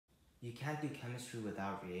You can't do chemistry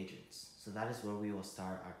without reagents, so that is where we will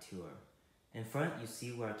start our tour. In front, you see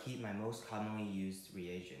where I keep my most commonly used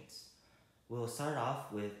reagents. We will start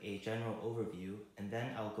off with a general overview, and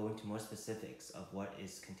then I will go into more specifics of what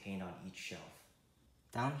is contained on each shelf.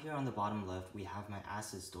 Down here on the bottom left, we have my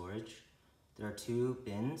acid storage. There are two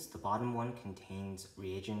bins. The bottom one contains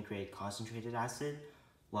reagent-grade concentrated acid,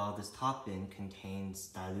 while this top bin contains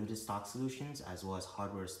diluted stock solutions as well as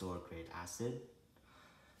hardware store-grade acid.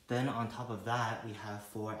 Then on top of that, we have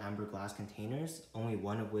 4 amber glass containers, only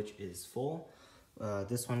one of which is full.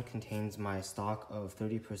 This one contains my stock of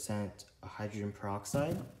 30% hydrogen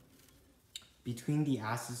peroxide. Between the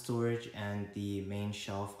acid storage and the main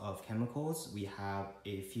shelf of chemicals, we have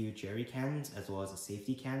a few jerry cans as well as a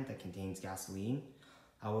safety can that contains gasoline.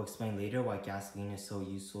 I will explain later why gasoline is so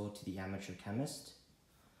useful to the amateur chemist.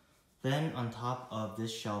 Then on top of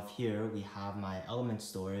this shelf here, we have my element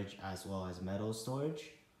storage as well as metal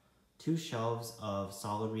storage, 2 shelves of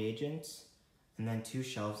solid reagents, and then 2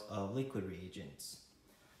 shelves of liquid reagents.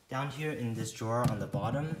 Down here in this drawer on the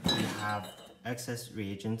bottom, we have excess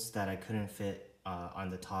reagents that I couldn't fit on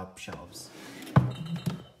the top shelves.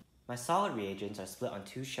 My solid reagents are split on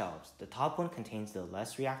 2 shelves. The top one contains the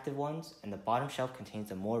less reactive ones, and the bottom shelf contains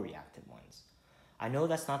the more reactive ones. I know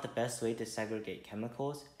that's not the best way to segregate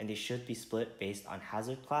chemicals, and they should be split based on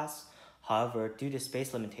hazard class. However, due to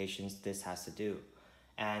space limitations, this has to do.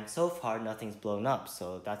 And so far, nothing's blown up,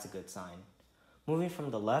 so that's a good sign. Moving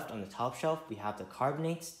from the left on the top shelf, we have the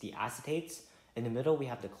carbonates, the acetates. In the middle, we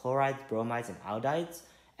have the chlorides, bromides, and aldehydes.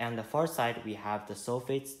 And on the far side, we have the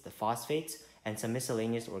sulfates, the phosphates, and some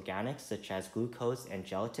miscellaneous organics such as glucose and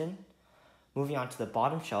gelatin. Moving on to the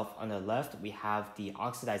bottom shelf, on the left, we have the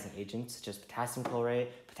oxidizing agents such as potassium chlorate,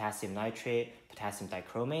 potassium nitrate, potassium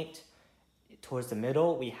dichromate. Towards the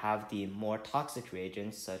middle, we have the more toxic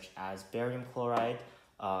reagents such as barium chloride,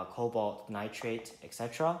 cobalt nitrate,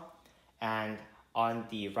 etc. And on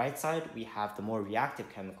the right side, we have the more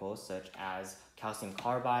reactive chemicals such as calcium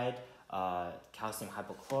carbide, calcium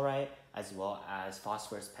hypochlorite, as well as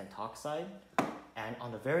phosphorus pentoxide. And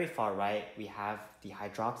on the very far right, we have the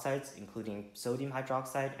hydroxides, including sodium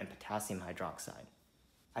hydroxide and potassium hydroxide.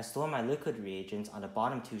 I store my liquid reagents on the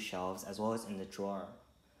bottom 2 shelves as well as in the drawer.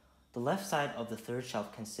 The left side of the third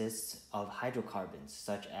shelf consists of hydrocarbons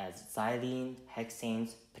such as xylene,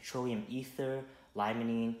 hexanes, petroleum ether,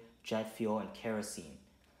 limonene, jet fuel, and kerosene.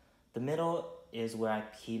 The middle is where I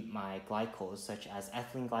keep my glycols such as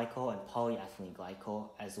ethylene glycol and polyethylene glycol,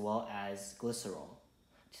 as well as glycerol.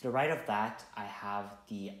 To the right of that, I have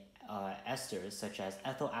the esters such as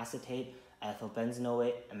ethyl acetate, ethyl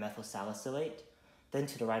benzenoate, and methyl salicylate. Then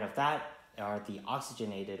to the right of that are the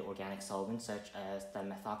oxygenated organic solvents such as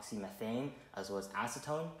dimethoxymethane as well as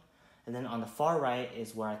acetone. And then on the far right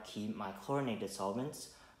is where I keep my chlorinated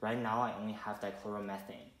solvents. Right now I only have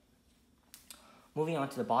dichloromethane. Moving on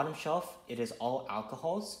to the bottom shelf, it is all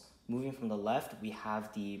alcohols. Moving from the left, we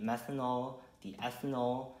have the methanol, the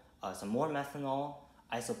ethanol, some more methanol,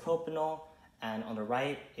 isopropanol, and on the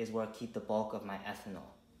right is where I keep the bulk of my ethanol.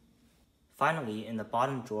 Finally, in the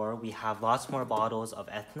bottom drawer, we have lots more bottles of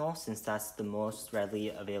ethanol since that's the most readily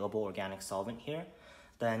available organic solvent here.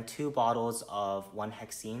 Then 2 bottles of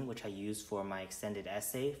 1-hexene, which I use for my extended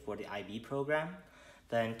essay for the IB program.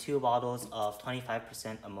 Then 2 bottles of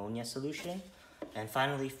 25% ammonia solution. And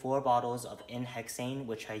finally, 4 bottles of N-hexane,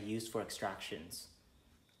 which I use for extractions.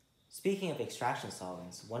 Speaking of extraction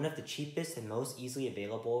solvents, one of the cheapest and most easily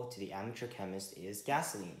available to the amateur chemist is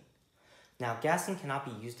gasoline. Now, gasoline cannot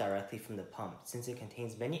be used directly from the pump since it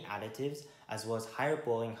contains many additives as well as higher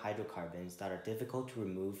boiling hydrocarbons that are difficult to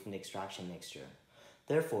remove from the extraction mixture.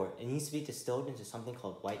 Therefore, it needs to be distilled into something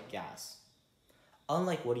called white gas.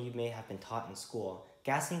 Unlike what you may have been taught in school,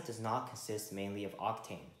 gasoline does not consist mainly of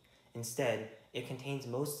octane. Instead, it contains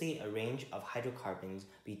mostly a range of hydrocarbons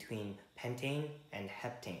between pentane and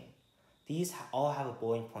heptane. These all have a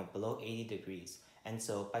boiling point below 80 degrees, and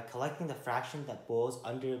so by collecting the fraction that boils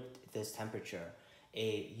under this temperature,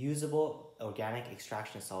 a usable organic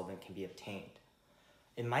extraction solvent can be obtained.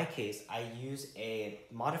 In my case, I use a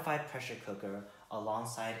modified pressure cooker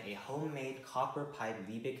alongside a homemade copper pipe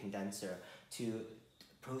Liebig condenser to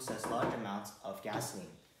process large amounts of gasoline.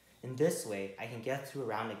 In this way, I can get through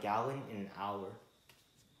around 1 gallon in an hour.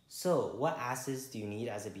 So, what acids do you need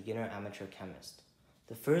as a beginner amateur chemist?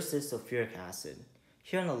 The first is sulfuric acid.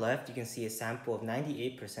 Here on the left, you can see a sample of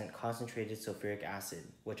 98% concentrated sulfuric acid,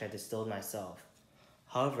 which I distilled myself.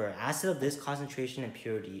 However, acid of this concentration and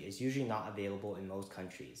purity is usually not available in most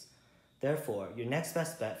countries. Therefore, your next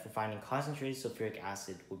best bet for finding concentrated sulfuric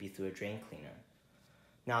acid will be through a drain cleaner.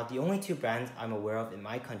 Now, the only two brands I'm aware of in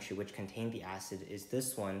my country which contain the acid is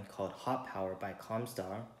this one called Hot Power by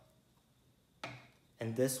Comstar,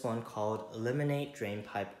 and this one called Eliminate Drain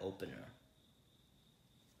Pipe Opener.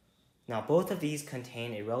 Now, both of these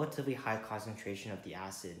contain a relatively high concentration of the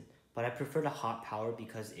acid, but I prefer the Hot Power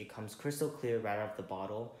because it comes crystal clear right out of the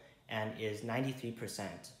bottle and is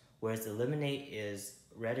 93%, whereas Eliminate is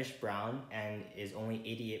reddish brown and is only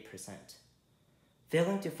 88%.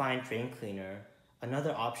 Failing to find drain cleaner,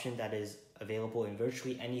 another option that is available in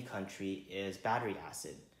virtually any country is battery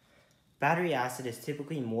acid. Battery acid is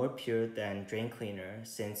typically more pure than drain cleaner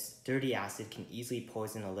since dirty acid can easily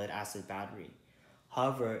poison a lead acid battery.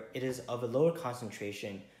 However, it is of a lower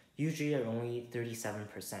concentration, usually at only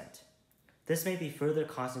 37%. This may be further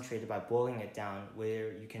concentrated by boiling it down,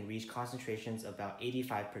 where you can reach concentrations about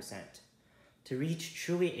 85%. To reach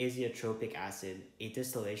truly azeotropic acid, a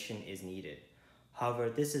distillation is needed. However,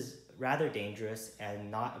 this is rather dangerous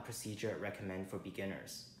and not a procedure I recommend for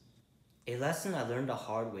beginners. A lesson I learned the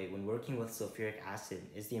hard way when working with sulfuric acid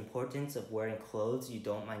is the importance of wearing clothes you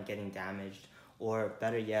don't mind getting damaged, or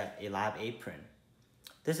better yet, a lab apron.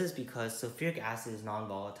 This is because sulfuric acid is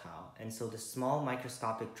non-volatile, and so the small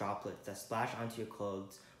microscopic droplets that splash onto your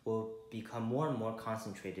clothes will become more and more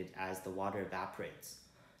concentrated as the water evaporates.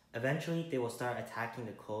 Eventually, they will start attacking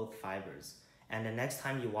the cloth fibers, and the next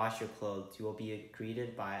time you wash your clothes, you will be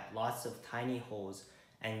greeted by lots of tiny holes,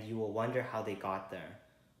 and you will wonder how they got there.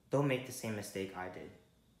 Don't make the same mistake I did.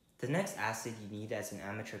 The next acid you need as an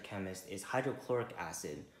amateur chemist is hydrochloric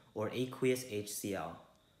acid, or aqueous HCl.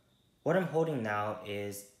 What I'm holding now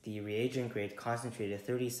is the reagent grade concentrated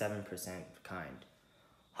 37% kind.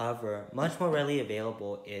 However, much more readily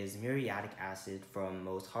available is muriatic acid from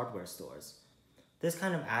most hardware stores. This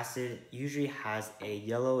kind of acid usually has a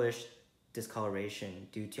yellowish discoloration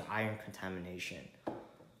due to iron contamination.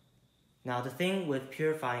 Now, the thing with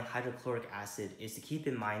purifying hydrochloric acid is to keep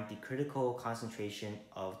in mind the critical concentration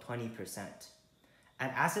of 20%.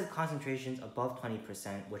 At acid concentrations above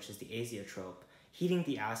 20%, which is the azeotrope, heating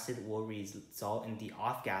the acid will result in the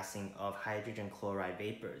off-gassing of hydrogen chloride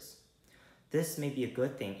vapors. This may be a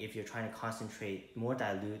good thing if you're trying to concentrate more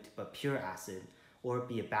dilute but pure acid, or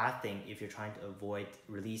be a bad thing if you're trying to avoid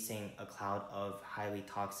releasing a cloud of highly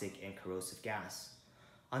toxic and corrosive gas.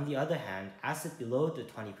 On the other hand, acid below the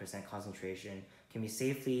 20% concentration can be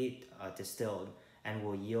safely distilled and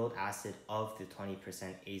will yield acid of the 20%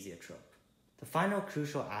 azeotrope. The final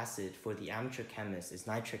crucial acid for the amateur chemist is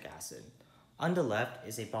nitric acid. On the left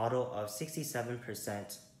is a bottle of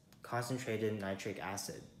 67% concentrated nitric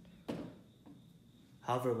acid.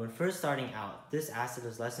 However, when first starting out, this acid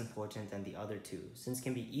is less important than the other two, since it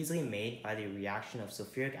can be easily made by the reaction of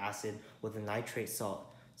sulfuric acid with a nitrate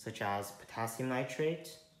salt, such as potassium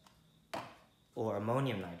nitrate or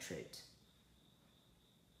ammonium nitrate.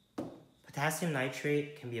 Potassium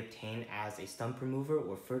nitrate can be obtained as a stump remover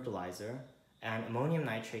or fertilizer, and ammonium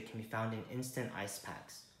nitrate can be found in instant ice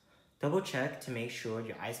packs. Double check to make sure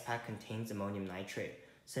your ice pack contains ammonium nitrate,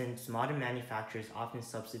 since modern manufacturers often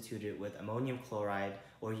substitute it with ammonium chloride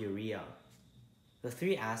or urea. The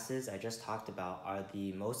three acids I just talked about are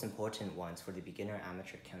the most important ones for the beginner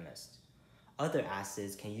amateur chemist. Other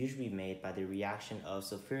acids can usually be made by the reaction of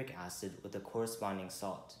sulfuric acid with a corresponding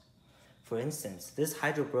salt. For instance, this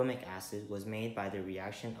hydrobromic acid was made by the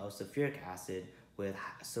reaction of sulfuric acid with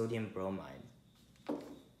sodium bromide.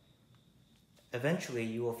 Eventually,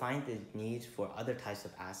 you will find the need for other types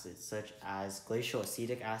of acids, such as glacial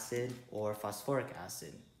acetic acid or phosphoric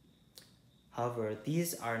acid. However,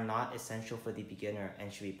 these are not essential for the beginner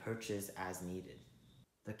and should be purchased as needed.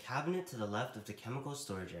 The cabinet to the left of the chemical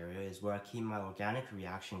storage area is where I keep my organic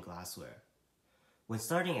reaction glassware. When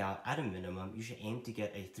starting out, at a minimum, you should aim to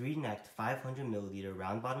get a 3-necked 500 ml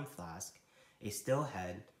round bottom flask, a still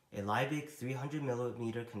head, a Liebig 300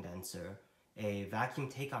 ml condenser, a vacuum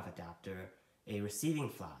takeoff adapter, a receiving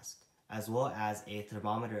flask, as well as a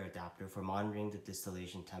thermometer adapter for monitoring the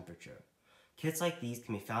distillation temperature. Kits like these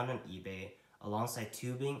can be found on eBay, alongside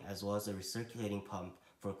tubing as well as a recirculating pump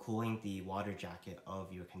for cooling the water jacket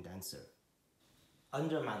of your condenser.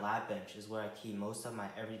 Under my lab bench is where I keep most of my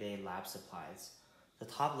everyday lab supplies. The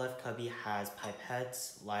top left cubby has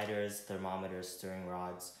pipettes, lighters, thermometers, stirring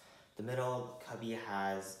rods. The middle cubby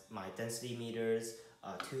has my density meters,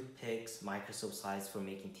 toothpicks, microscope slides for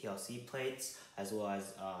making TLC plates, as well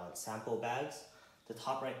as sample bags. The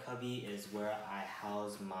top right cubby is where I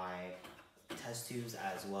house my test tubes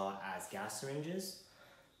as well as gas syringes.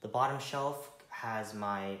 The bottom shelf has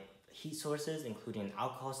my heat sources, including an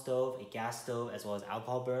alcohol stove, a gas stove, as well as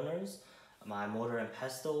alcohol burners, my mortar and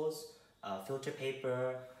pestles, filter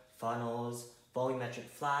paper, funnels, volumetric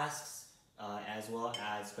flasks, as well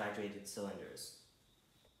as graduated cylinders.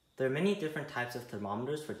 There are many different types of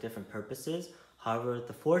thermometers for different purposes. However,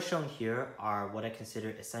 the 4 shown here are what I consider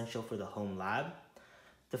essential for the home lab.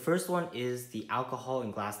 The first one is the alcohol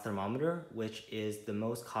and glass thermometer, which is the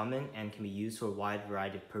most common and can be used for a wide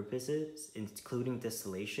variety of purposes, including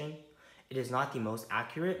distillation. It is not the most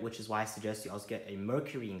accurate, which is why I suggest you also get a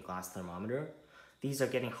mercury and glass thermometer. These are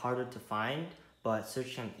getting harder to find, but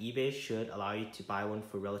searching on eBay should allow you to buy one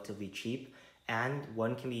for relatively cheap, and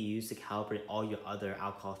one can be used to calibrate all your other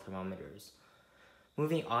alcohol thermometers.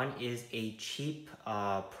 Moving on is a cheap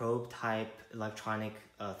probe type electronic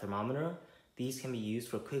thermometer. These can be used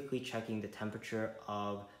for quickly checking the temperature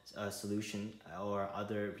of a solution or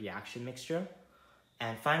other reaction mixture.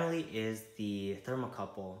 And finally is the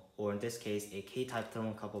thermocouple, or in this case, a K-type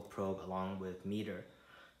thermocouple probe along with meter.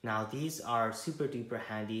 Now these are super duper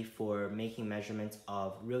handy for making measurements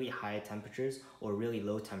of really high temperatures or really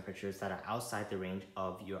low temperatures that are outside the range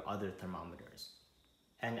of your other thermometers.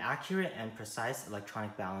 An accurate and precise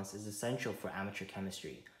electronic balance is essential for amateur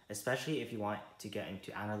chemistry, especially if you want to get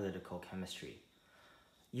into analytical chemistry.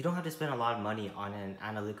 You don't have to spend a lot of money on an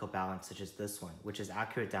analytical balance such as this one, which is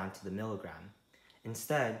accurate down to the milligram.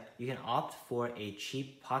 Instead, you can opt for a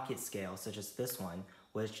cheap pocket scale such as this one,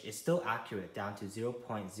 which is still accurate down to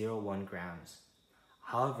 0.01 grams.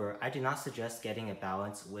 However, I do not suggest getting a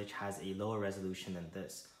balance which has a lower resolution than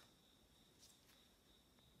this.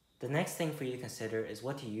 The next thing for you to consider is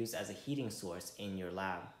what to use as a heating source in your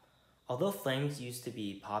lab. Although flames used to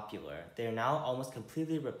be popular, they are now almost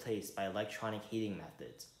completely replaced by electronic heating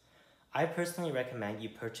methods. I personally recommend you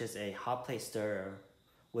purchase a hot plate stirrer,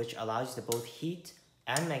 which allows you to both heat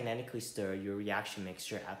and magnetically stir your reaction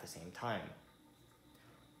mixture at the same time.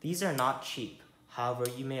 These are not cheap, however,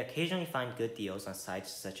 you may occasionally find good deals on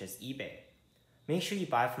sites such as eBay. Make sure you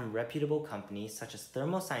buy from reputable companies such as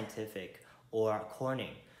Thermo Scientific or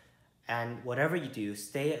Corning, and whatever you do,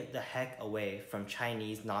 stay the heck away from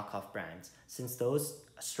Chinese knockoff brands, since those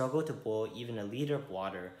struggle to boil even a liter of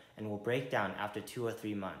water and will break down after 2 or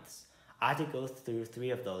 3 months. I had to go through 3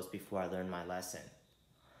 of those before I learned my lesson.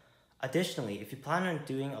 Additionally, if you plan on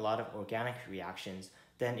doing a lot of organic reactions,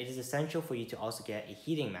 then it is essential for you to also get a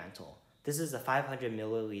heating mantle. This is a 500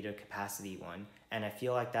 milliliter capacity one, and I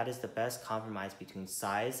feel like that is the best compromise between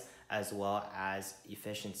size as well as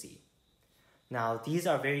efficiency. Now, these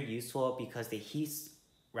are very useful because they heat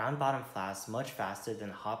round bottom flasks much faster than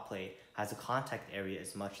a hot plate, as the contact area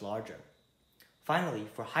is much larger. Finally,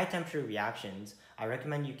 for high temperature reactions, I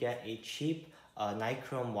recommend you get a cheap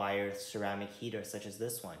nichrome wire ceramic heater such as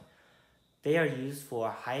this one. They are used for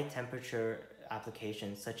high temperature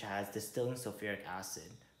applications such as distilling sulfuric acid.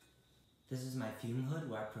 This is my fume hood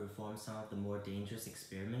where I perform some of the more dangerous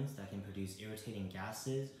experiments that can produce irritating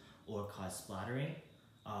gases or cause splattering.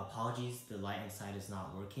 Apologies, the light inside is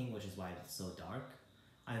not working, which is why it's so dark.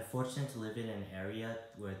 I am fortunate to live in an area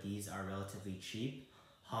where these are relatively cheap.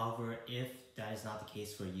 However, if that is not the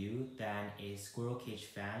case for you, then a squirrel cage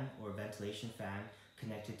fan or ventilation fan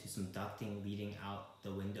connected to some ducting leading out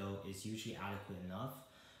the window is usually adequate enough.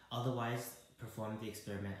 Otherwise, perform the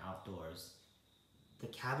experiment outdoors. The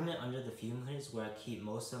cabinet under the fume hood is where I keep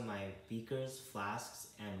most of my beakers, flasks,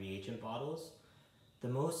 and reagent bottles. The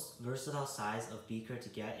most versatile size of beaker to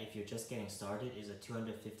get if you're just getting started is a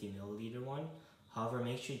 250 milliliter one. However,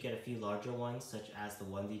 make sure you get a few larger ones such as the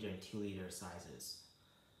 1 liter and 2 liter sizes.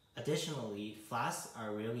 Additionally, flasks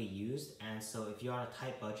are rarely used, and so if you're on a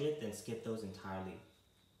tight budget, then skip those entirely.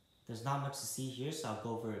 There's not much to see here, so I'll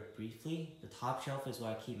go over it briefly. The top shelf is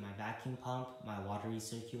where I keep my vacuum pump, my water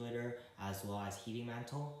recirculator, as well as heating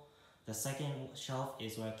mantle. The second shelf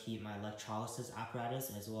is where I keep my electrolysis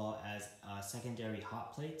apparatus, as well as secondary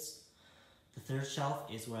hot plates. The third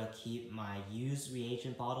shelf is where I keep my used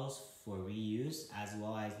reagent bottles for reuse, as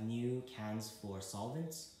well as new cans for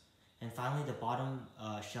solvents. And finally, the bottom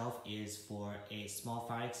shelf is for a small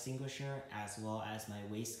fire extinguisher, as well as my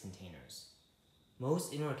waste containers.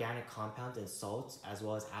 Most inorganic compounds and salts, as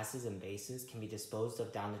well as acids and bases, can be disposed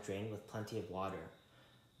of down the drain with plenty of water,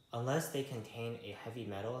 unless they contain a heavy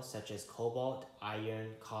metal such as cobalt, iron,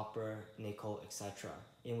 copper, nickel, etc.,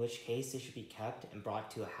 in which case they should be kept and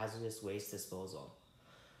brought to a hazardous waste disposal.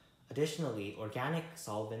 Additionally, organic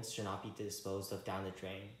solvents should not be disposed of down the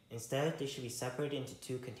drain. Instead, they should be separated into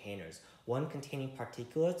 2 containers, one containing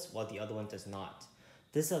particulates while the other one does not.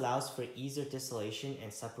 This allows for easier distillation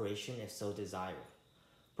and separation if so desired.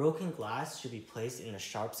 Broken glass should be placed in a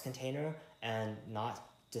sharps container and not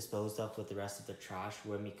disposed of with the rest of the trash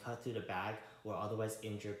where it may cut through the bag or otherwise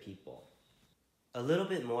injure people. A little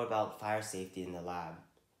bit more about fire safety in the lab.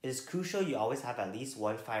 It is crucial you always have at least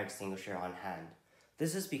one fire extinguisher on hand.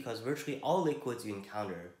 This is because virtually all liquids you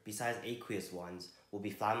encounter, besides aqueous ones, will be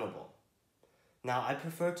flammable. Now, I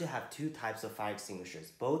prefer to have two types of fire extinguishers,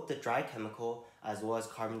 both the dry chemical as well as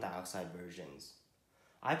carbon dioxide versions.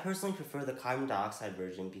 I personally prefer the carbon dioxide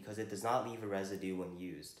version because it does not leave a residue when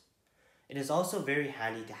used. It is also very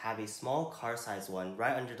handy to have a small car-sized one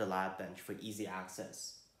right under the lab bench for easy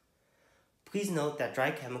access. Please note that dry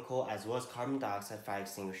chemical as well as carbon dioxide fire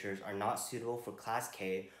extinguishers are not suitable for Class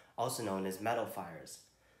K, also known as metal fires.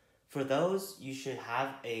 For those, you should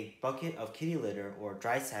have a bucket of kitty litter or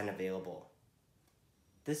dry sand available.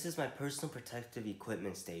 This is my personal protective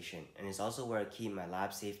equipment station and is also where I keep my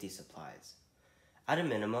lab safety supplies. At a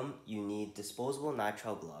minimum, you need disposable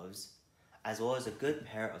nitrile gloves, as well as a good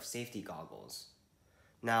pair of safety goggles.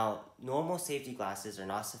 Now, normal safety glasses are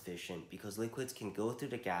not sufficient because liquids can go through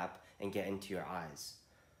the gap and get into your eyes.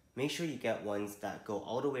 Make sure you get ones that go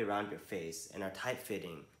all the way around your face and are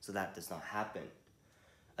tight-fitting so that does not happen.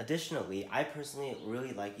 Additionally, I personally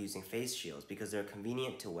really like using face shields because they're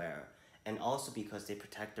convenient to wear and also because they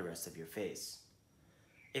protect the rest of your face.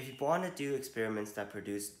 If you want to do experiments that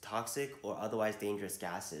produce toxic or otherwise dangerous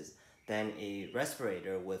gases, then a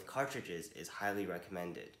respirator with cartridges is highly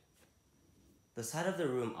recommended. The side of the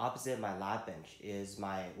room opposite my lab bench is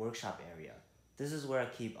my workshop area. This is where I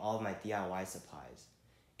keep all of my DIY supplies.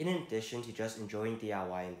 In addition to just enjoying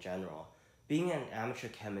DIY in general, being an amateur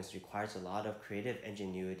chemist requires a lot of creative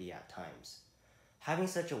ingenuity at times. Having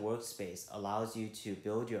such a workspace allows you to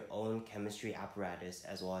build your own chemistry apparatus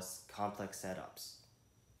as well as complex setups.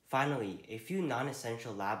 Finally, a few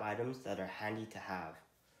non-essential lab items that are handy to have.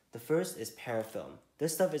 The first is parafilm.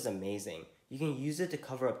 This stuff is amazing. You can use it to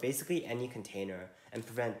cover up basically any container and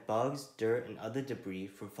prevent bugs, dirt, and other debris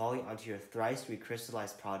from falling onto your thrice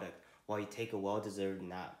recrystallized product while you take a well-deserved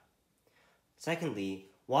nap. Secondly,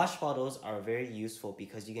 wash bottles are very useful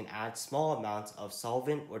because you can add small amounts of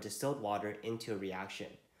solvent or distilled water into a reaction.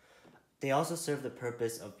 They also serve the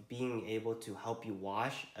purpose of being able to help you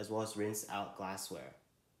wash as well as rinse out glassware.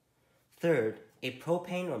 Third, a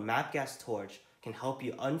propane or MAP gas torch can help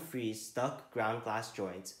you unfreeze stuck ground glass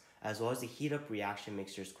joints as well as to heat up reaction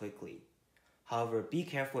mixtures quickly. However, be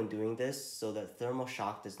careful when doing this so that thermal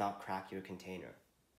shock does not crack your container.